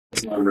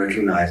Islam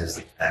recognizes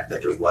the fact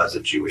that there was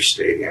a Jewish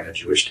state and a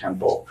Jewish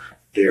temple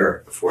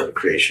there before the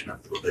creation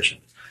of the religion.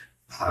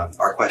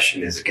 Our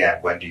question is, again,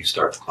 when do you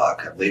start the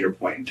clock? At a later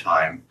point in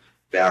time,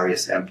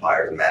 various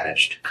empires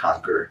managed to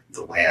conquer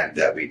the land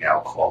that we now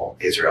call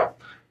Israel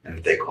and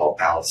that they call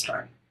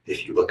Palestine.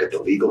 If you look at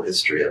the legal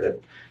history of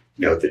it,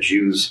 the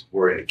Jews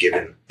weren't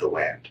given the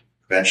land.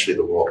 Eventually,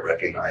 the world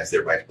recognized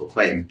their rightful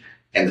claim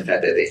and the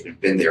fact that they've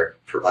been there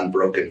for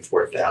unbroken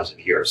 4,000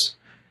 years.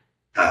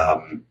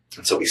 And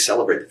so we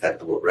celebrate the fact that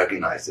the world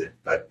recognized it,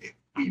 but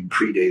we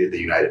predated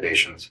the United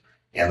Nations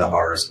and the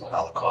horrors of the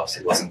Holocaust.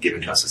 It wasn't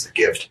given to us as a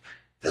gift.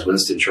 As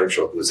Winston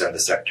Churchill, who was then the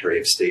Secretary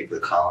of State for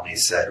the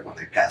colonies, said when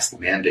they passed the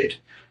mandate,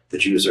 the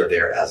Jews are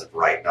there as of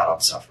right, not on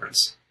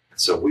sufferance.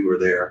 So we were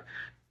there.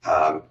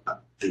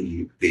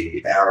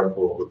 The Arab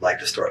world would like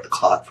to start the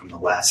clock from the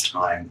last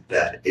time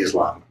that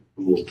Islam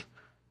ruled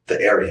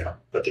the area,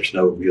 but there's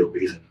no real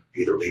reason,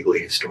 either legally,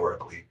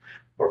 historically,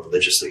 or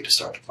religiously, to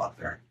start the clock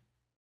there.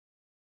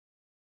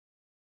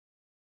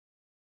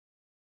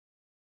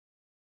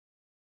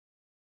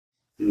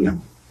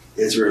 No.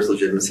 Israel's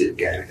legitimacy,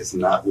 again, is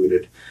not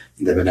rooted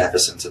in the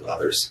beneficence of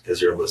others.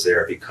 Israel was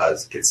there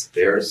because it's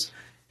theirs.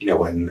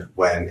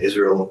 When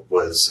Israel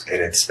was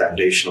in its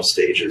foundational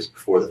stages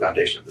before the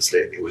foundation of the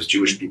state, it was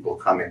Jewish people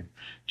coming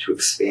to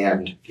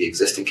expand the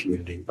existing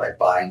community by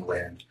buying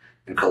land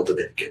and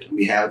cultivating it. And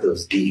we have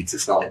those deeds.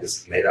 It's not like this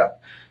is made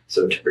up.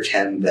 So to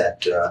pretend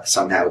that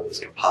somehow it was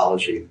an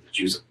apology, the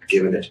Jews have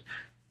given it,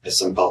 as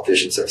some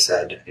politicians have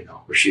said,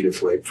 Rashida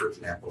Tlaib, for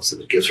example,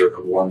 said it gives her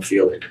a warm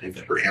feeling to think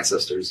that her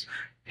ancestors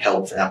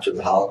helped after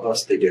the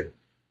Holocaust. They did.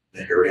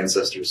 That her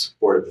ancestors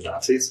supported the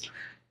Nazis,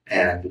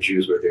 and the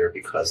Jews were there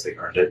because they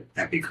earned it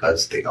and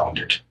because they owned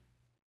it.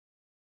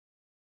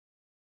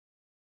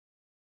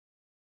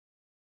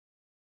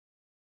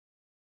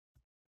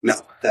 No,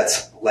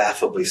 that's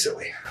laughably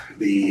silly.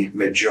 The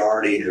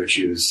majority of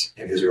Jews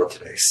in Israel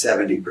today,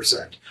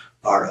 70%,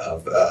 are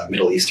of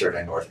Middle Eastern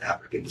and North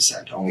African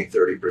descent. Only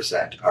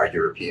 30% are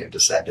European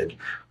descended,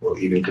 or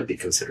even could be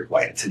considered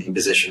white. It's an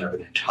imposition of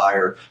an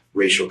entire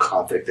racial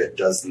conflict that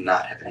does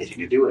not have anything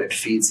to do with it. It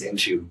feeds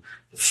into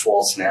the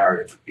false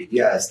narrative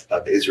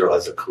of Israel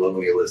as a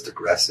colonialist,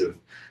 aggressive,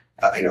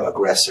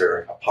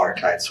 aggressor,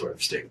 apartheid sort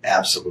of state.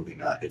 Absolutely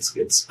not.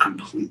 It's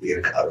completely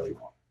and utterly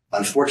wrong.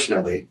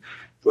 Unfortunately,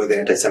 the way that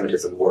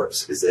anti-Semitism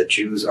works is that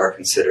Jews are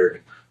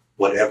considered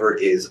whatever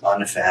is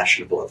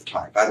unfashionable at the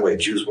time. By the way,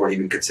 Jews weren't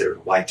even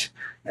considered white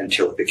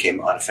until it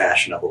became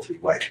unfashionable to be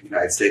white. In the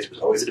United States, there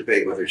was always a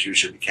debate whether Jews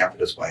should be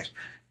counted as white.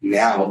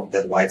 Now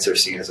that whites are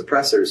seen as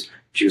oppressors,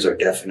 Jews are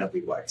definitely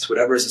whites.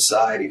 Whatever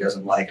society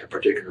doesn't like at a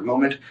particular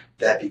moment,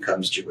 that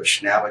becomes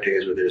Jewish.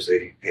 Nowadays, where there's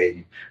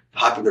a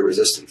popular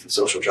resistance and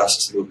social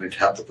justice movement to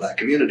help the black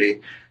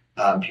community,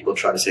 people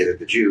try to say that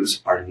the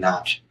Jews are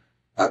not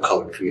a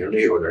colored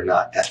community, or they're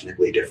not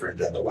ethnically different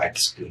than the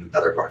whites in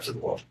other parts of the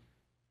world.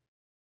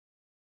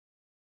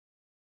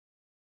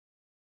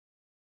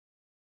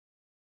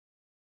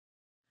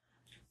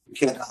 You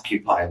can't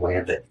occupy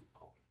land that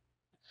you own.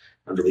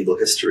 Under legal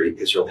history,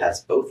 Israel has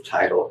both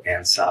title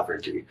and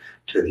sovereignty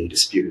to the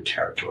disputed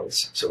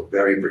territories. So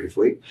very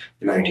briefly,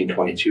 in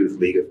 1922, the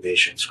League of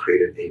Nations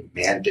created a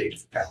mandate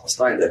for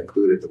Palestine that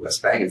included the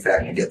West Bank. In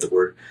fact, you get the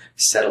word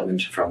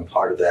settlement from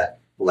part of that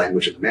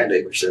language of the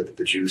mandate, which said that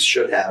the Jews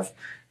should have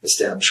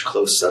established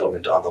close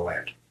settlement on the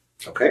land.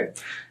 Okay?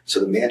 So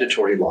the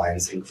mandatory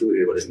lines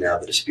included what is now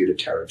the disputed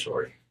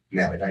territory.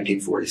 Now, in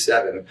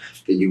 1947,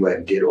 the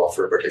UN did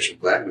offer a partition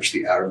plan, which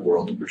the Arab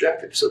world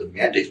rejected, so the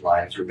mandate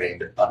lines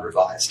remained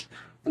unrevised.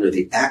 Under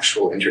the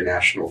actual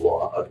international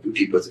law of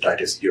uti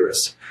potestatis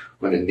juris,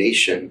 when a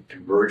nation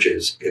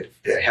emerges, it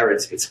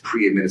inherits its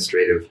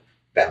pre-administrative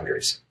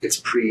boundaries, its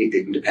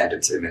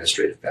pre-independence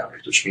administrative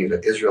boundaries, which means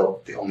that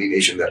Israel, the only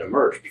nation that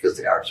emerged because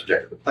the Arabs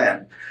rejected the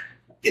plan,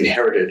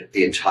 inherited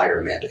the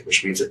entire mandate,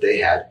 which means that they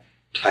had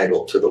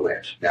title to the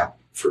land. Now,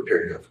 for a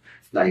period of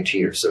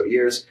 19 or so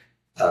years,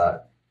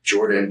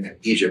 Jordan and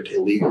Egypt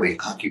illegally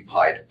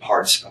occupied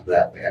parts of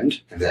that land.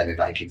 And then in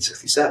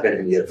 1967,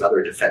 in yet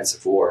another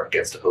defensive war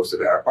against a host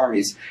of Arab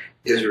armies,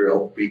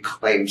 Israel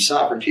reclaimed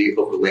sovereignty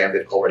over land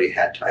it already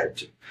had title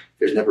to.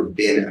 There's never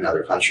been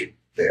another country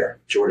there.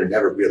 Jordan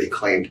never really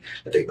claimed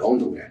that they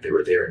owned the land. They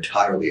were there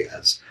entirely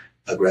as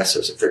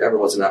aggressors. If there ever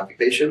was an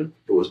occupation,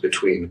 it was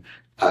between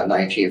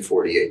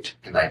 1948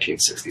 and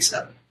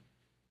 1967.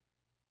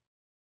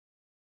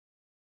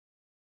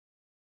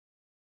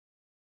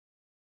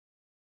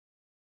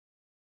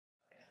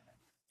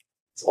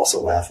 It's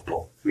also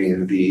laughable. I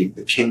mean, the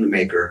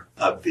kingmaker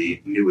of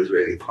the new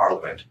Israeli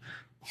parliament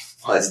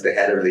was the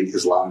head of the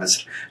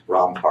Islamist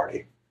Ram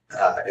party.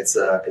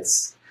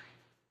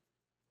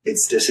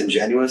 It's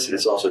disingenuous, and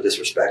it's also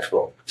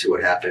disrespectful to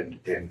what happened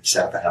in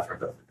South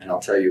Africa. And I'll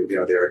tell you,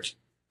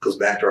 goes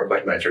back to our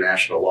question about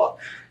international law.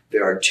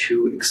 There are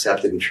two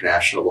accepted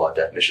international law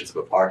definitions of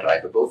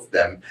apartheid, but both of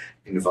them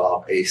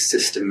involve a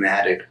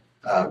systematic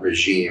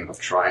regime of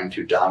trying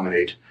to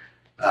dominate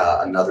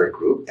another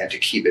group and to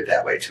keep it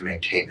that way, to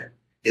maintain it.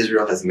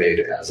 Israel has made,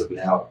 as of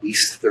now, at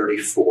least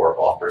 34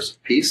 offers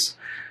of peace.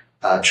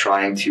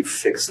 trying to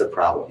fix the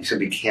problem. You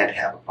simply can't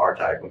have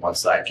apartheid when one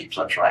side keeps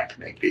on trying to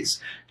make peace.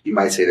 You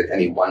might say that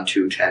any 1,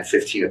 2, 10,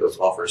 15 of those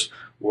offers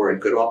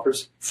weren't good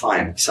offers.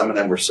 Fine. Some of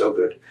them were so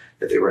good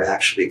that they were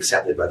actually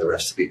accepted by the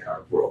rest of the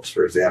Arab world.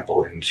 For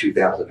example, in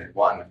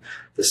 2001,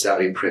 the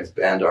Saudi Prince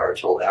Bandar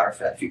told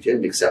Arafat, if you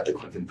didn't accept the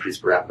Clinton peace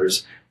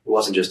parameters, it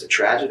wasn't just a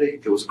tragedy,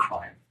 it was a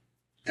crime.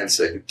 And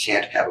so you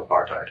can't have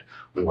apartheid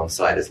when one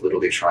side is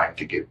literally trying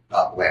to give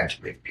up land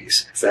to make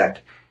peace. In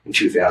fact, in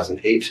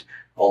 2008,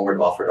 Ulmer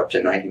offered up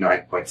to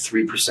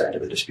 99.3%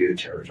 of the disputed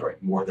territory,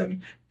 more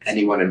than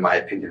anyone, in my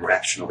opinion,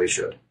 rationally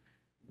should.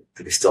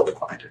 And he still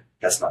declined it.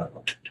 That's not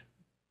apartheid.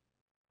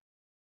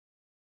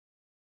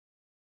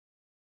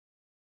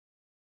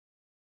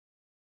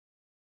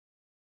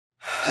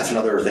 That's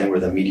another thing where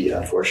the media,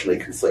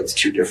 unfortunately, conflates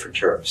two different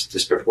terms,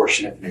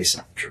 disproportionate and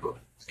asymmetrical.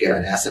 Again,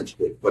 I asked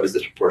them, what does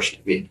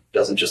disproportionate mean? It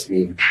doesn't just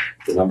mean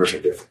the numbers are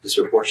different.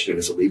 Disproportionate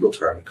is a legal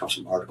term. It comes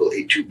from Article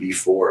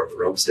 82b4 of the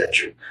Rome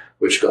Statute,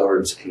 which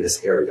governs in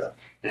this area.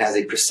 It has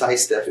a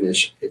precise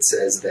definition. It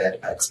says that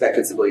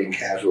expected civilian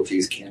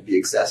casualties can be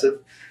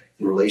excessive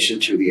in relation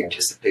to the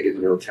anticipated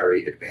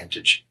military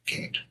advantage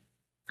gained.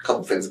 A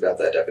couple things about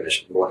that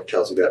definition. One, it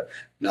tells you that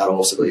not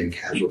all civilian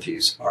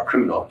casualties are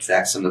criminal. In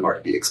fact, some of them are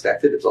to be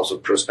expected. It's also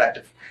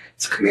prospective.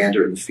 It's a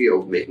commander in the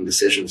field making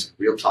decisions in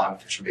real time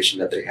with information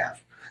that they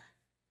have.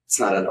 It's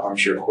not an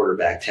armchair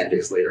quarterback 10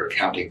 days later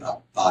counting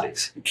up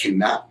bodies. You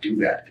cannot do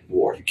that in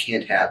war. You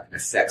can't have an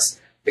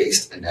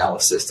effects-based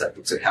analysis that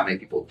looks at how many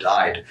people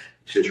died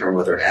to determine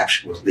whether an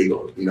action was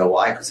legal. You know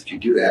why? Because if you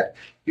do that,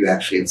 you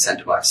actually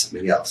incentivize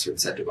something else. You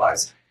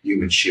incentivize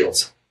human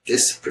shields.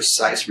 This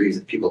precise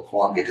reason people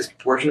calling it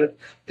disproportionate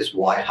is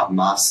why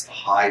Hamas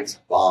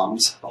hides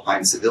bombs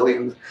behind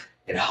civilians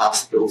in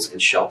hospitals, in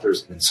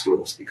shelters, and in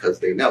schools, because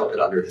they know that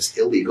under this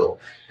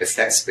illegal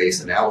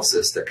effects-based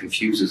analysis that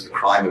confuses the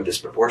crime of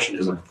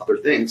disproportionism with other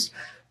things,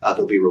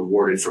 they'll be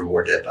rewarded for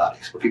more dead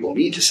bodies. What people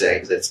mean to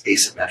say is that it's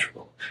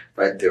asymmetrical,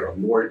 right? There are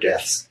more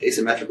deaths.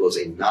 Asymmetrical is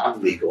a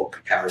non-legal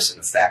comparison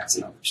of facts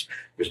and numbers.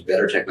 There's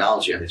better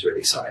technology on the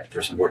Israeli side.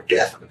 There's more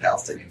death on the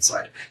Palestinian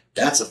side.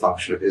 That's a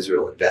function of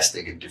Israel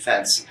investing in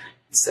defense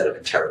instead of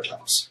in terror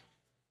tunnels.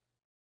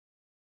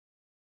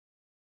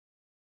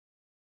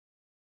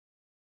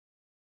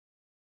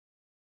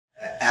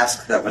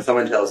 Ask them, when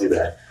someone tells you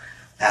that,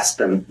 ask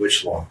them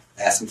which law.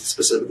 Ask them to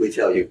specifically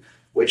tell you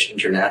which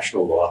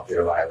international law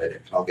they're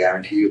violating. I'll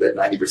guarantee you that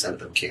 90% of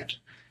them can't.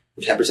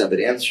 The 10% that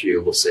answer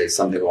you will say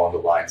something along the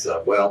lines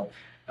of, well,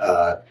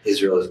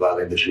 Israel is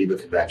violating the Geneva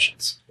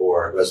Conventions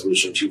or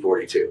Resolution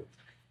 242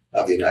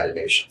 of the United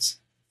Nations.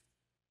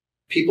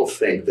 People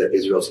think that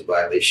Israel is in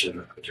violation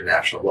of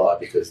international law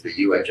because the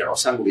UN General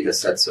Assembly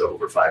has said so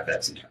over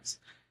 5,000 times.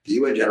 The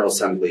UN General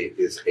Assembly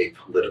is a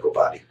political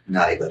body,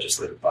 not a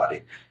legislative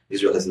body.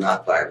 Israel has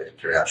not violated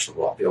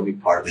international law. The only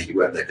part of the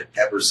UN that could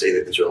ever say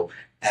that Israel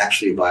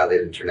actually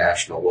violated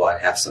international law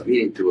and have some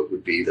meaning to it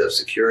would be the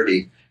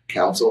Security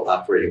Council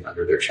operating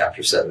under their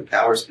Chapter 7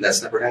 powers, and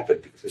that's never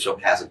happened because Israel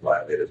hasn't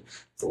violated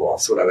the law.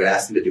 So what I would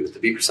ask them to do is to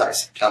be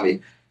precise. Tell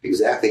me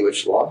exactly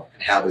which law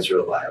and how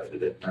Israel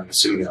violated it. And I'm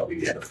assuming that'll be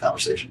the end of the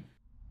conversation.